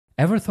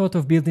Ever thought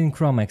of building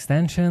Chrome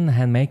extension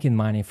and making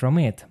money from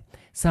it?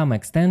 Some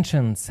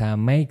extensions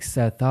makes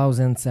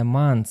thousands a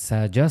month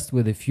just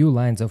with a few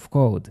lines of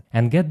code.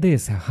 And get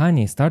this,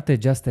 Honey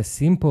started just a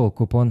simple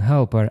coupon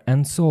helper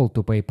and sold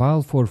to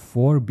PayPal for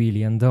 $4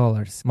 billion.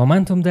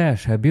 Momentum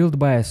Dash, built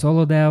by a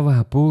solo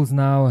dev, pulls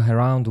now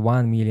around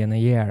 1 million a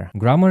year.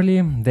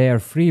 Grammarly, their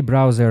free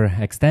browser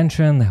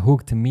extension,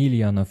 hooked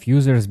millions of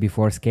users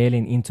before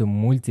scaling into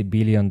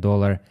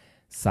multi-billion-dollar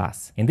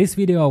SaaS. In this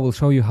video, I will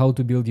show you how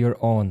to build your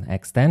own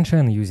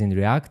extension using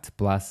React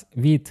plus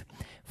Vite.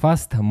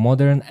 Fast,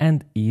 modern,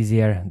 and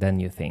easier than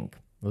you think.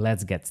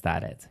 Let's get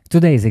started.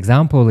 Today's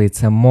example,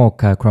 it's a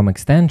mock Chrome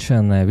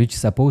extension which is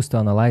supposed to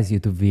analyze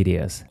YouTube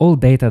videos. All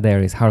data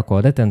there is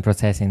hard-coded and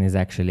processing is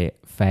actually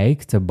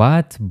faked,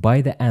 but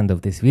by the end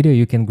of this video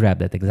you can grab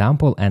that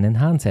example and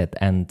enhance it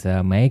and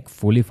make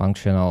fully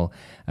functional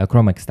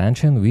Chrome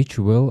extension which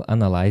will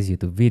analyze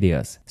YouTube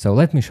videos. So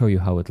let me show you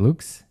how it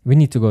looks. We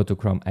need to go to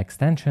Chrome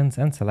extensions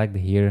and select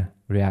here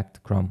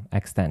React Chrome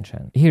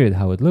extension. Here is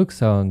how it looks.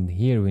 So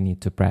here we need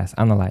to press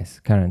analyze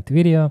current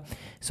video.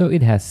 So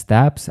it has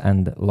steps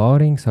and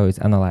loading, so it's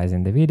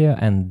analyzing the video,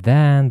 and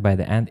then by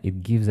the end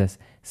it gives us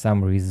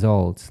some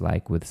results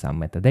like with some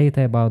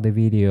metadata about the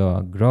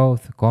video,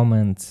 growth,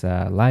 comments,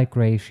 like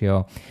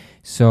ratio.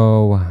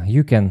 So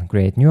you can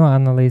create new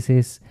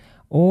analysis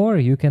or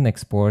you can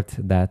export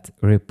that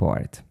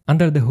report.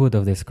 Under the hood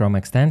of this Chrome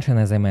extension,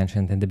 as I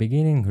mentioned in the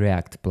beginning,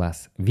 React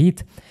plus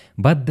Vite,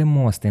 but the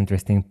most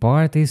interesting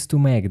part is to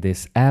make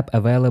this app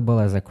available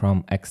as a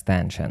Chrome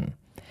extension.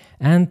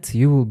 And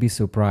you will be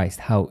surprised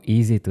how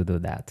easy to do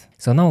that.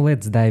 So now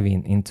let's dive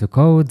into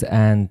code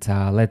and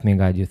let me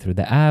guide you through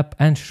the app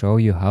and show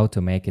you how to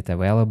make it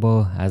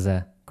available as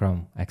a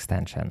Chrome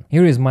extension.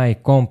 Here is my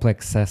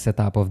complex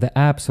setup of the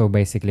app. So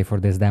basically for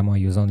this demo I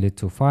use only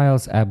two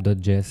files,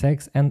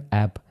 app.jsx and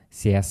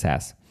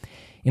app.css.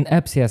 In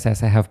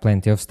app.css I have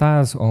plenty of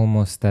styles,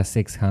 almost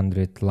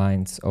 600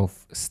 lines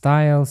of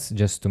styles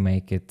just to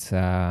make it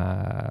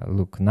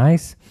look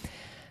nice.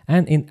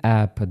 And in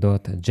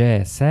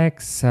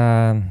app.jsx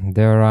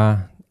there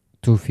are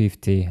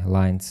 250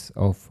 lines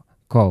of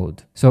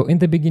code. So in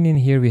the beginning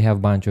here we have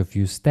a bunch of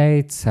view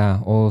states.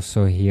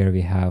 Also here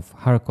we have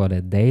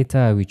hard-coded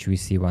data which we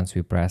see once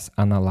we press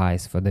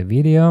analyze for the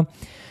video.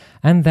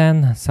 And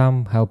then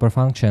some helper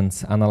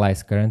functions: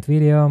 analyze current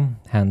video,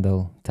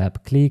 handle,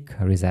 tab click,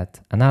 reset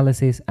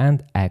analysis,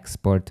 and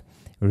export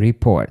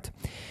report.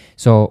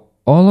 So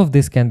all of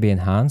this can be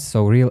enhanced,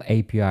 so real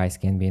APIs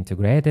can be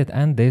integrated,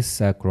 and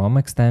this Chrome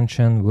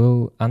extension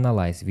will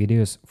analyze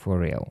videos for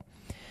real.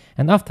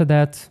 And after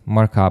that,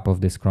 markup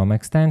of this Chrome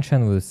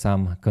extension with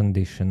some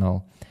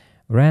conditional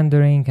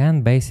rendering,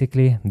 and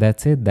basically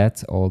that's it,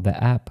 that's all the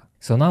app.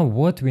 So now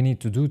what we need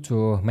to do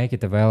to make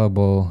it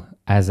available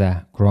as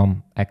a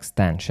Chrome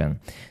extension.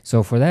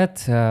 So for that,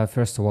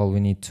 first of all,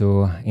 we need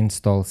to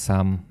install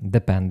some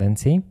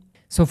dependency.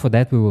 So for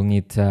that we will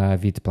need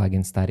Vite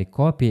plugin static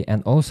copy,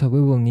 and also we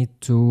will need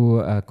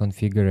to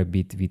configure a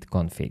bit Vite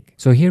config.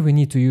 So here we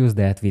need to use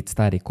that Vite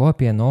static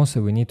copy, and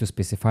also we need to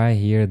specify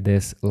here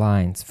these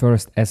lines.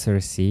 First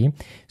src,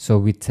 so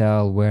we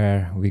tell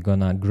where we're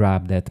gonna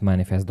grab that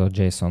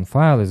manifest.json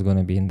file, is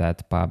gonna be in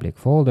that public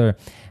folder,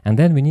 and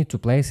then we need to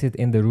place it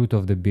in the root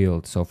of the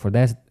build. So for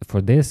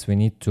this we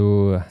need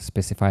to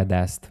specify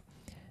that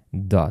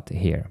dot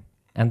here.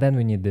 And then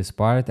we need this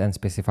part and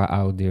specify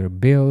our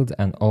build,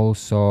 and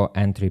also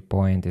entry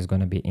point is going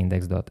to be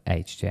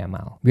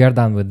index.html. We are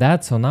done with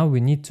that. So now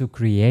we need to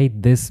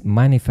create this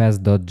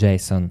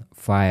manifest.json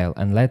file,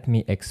 and let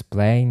me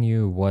explain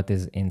you what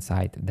is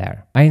inside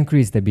there. I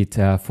increased a bit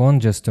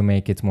font just to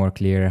make it more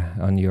clear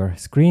on your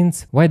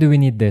screens. Why do we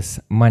need this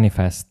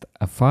manifest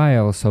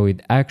file? So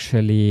it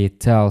actually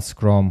tells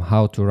Chrome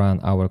how to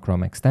run our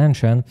Chrome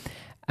extension,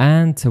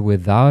 and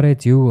without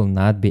it you will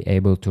not be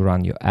able to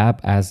run your app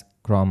as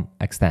Chrome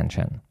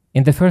extension.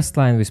 In the first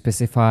line we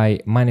specify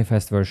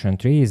manifest version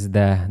 3 is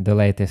the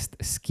latest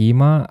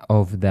schema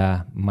of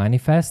the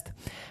manifest,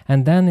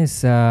 and then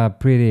it's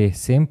pretty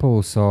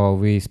simple. So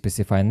we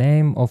specify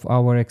name of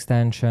our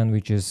extension,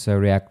 which is a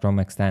React Chrome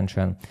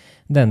extension,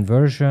 then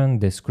version,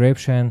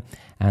 description,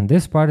 and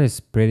this part is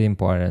pretty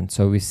important.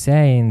 So we're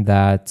saying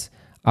that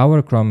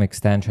our Chrome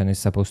extension is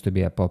supposed to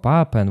be a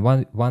pop-up, and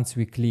once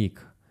we click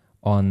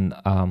on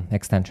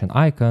extension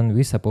icon,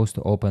 we're supposed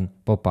to open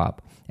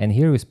pop-up, and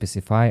here we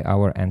specify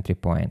our entry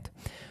point.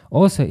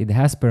 Also it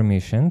has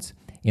permissions.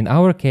 In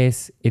our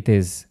case it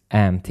is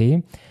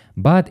empty,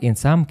 but in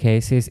some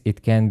cases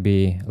it can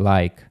be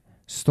like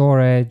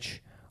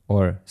storage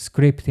or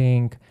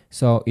scripting.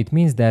 So it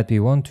means that we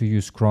want to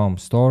use Chrome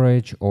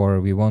storage,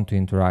 or we want to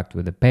interact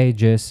with the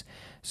pages.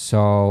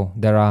 So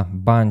there are a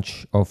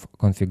bunch of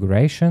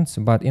configurations,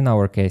 but in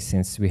our case,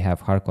 since we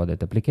have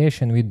hard-coded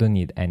application, we don't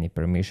need any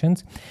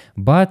permissions.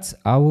 But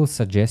I will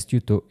suggest you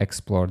to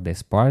explore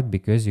this part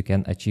because you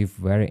can achieve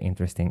very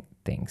interesting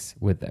things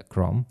with the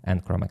Chrome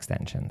and Chrome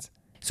extensions.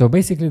 So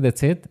basically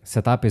that's it.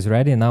 Setup is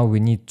ready. Now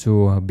we need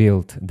to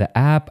build the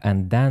app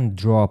and then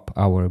drop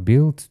our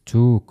build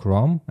to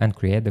Chrome and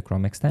create the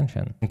Chrome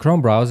extension. In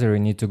Chrome browser, you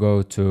need to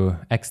go to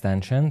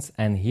extensions,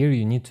 and here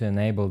you need to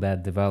enable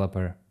that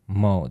developer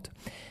mode.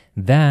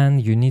 Then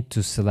you need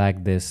to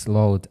select this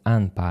load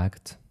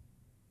unpacked,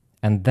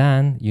 and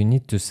then you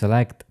need to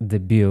select the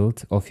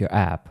build of your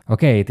app.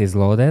 Okay, it is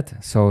loaded.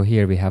 So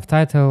here we have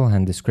title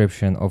and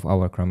description of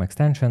our Chrome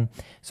extension.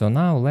 So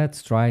now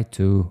let's try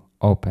to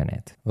open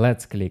it.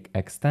 Let's click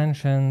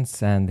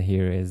extensions, and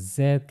here is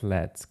it.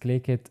 Let's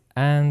click it,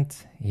 and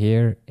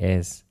here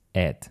is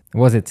it.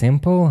 Was it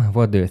simple?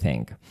 What do you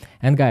think?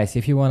 And guys,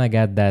 if you want to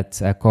get that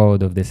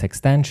code of this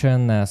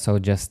extension, so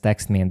just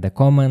text me in the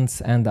comments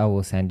and I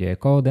will send you a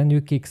code, and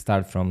you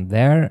kickstart from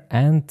there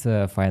and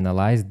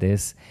finalize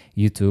this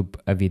YouTube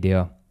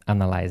video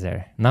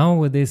analyzer. Now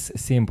with these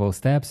simple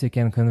steps, you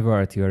can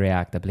convert your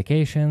React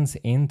applications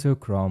into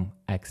Chrome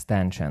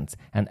extensions,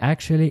 and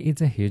actually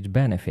it's a huge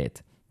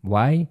benefit.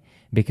 Why?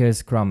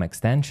 Because Chrome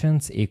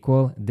extensions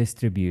equal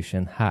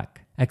distribution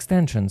hack.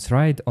 Extensions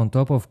ride on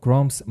top of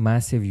Chrome's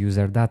massive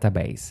user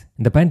database.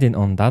 Depending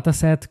on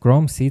dataset,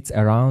 Chrome sits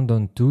around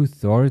on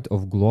 2/3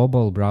 of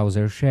global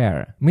browser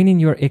share, meaning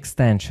your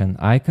extension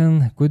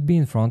icon could be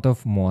in front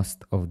of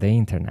most of the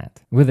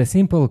internet. With a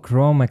simple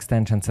Chrome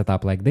extension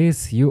setup like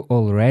this, you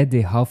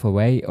already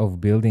halfway of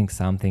building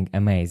something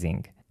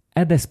amazing.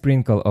 Add a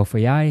sprinkle of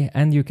AI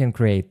and you can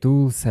create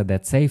tools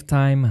that save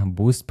time,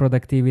 boost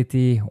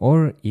productivity,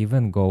 or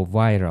even go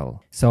viral.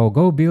 So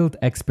go build,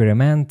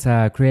 experiment,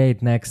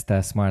 create next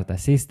smart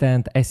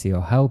assistant,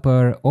 SEO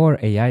helper, or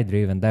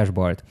AI-driven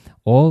dashboard,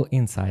 all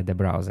inside the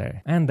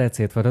browser. And that's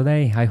it for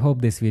today. I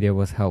hope this video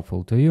was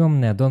helpful to you.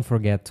 Don't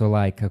forget to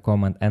like,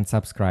 comment, and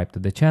subscribe to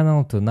the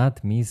channel to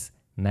not miss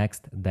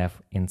next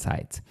dev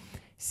insights.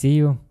 See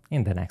you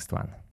in the next one.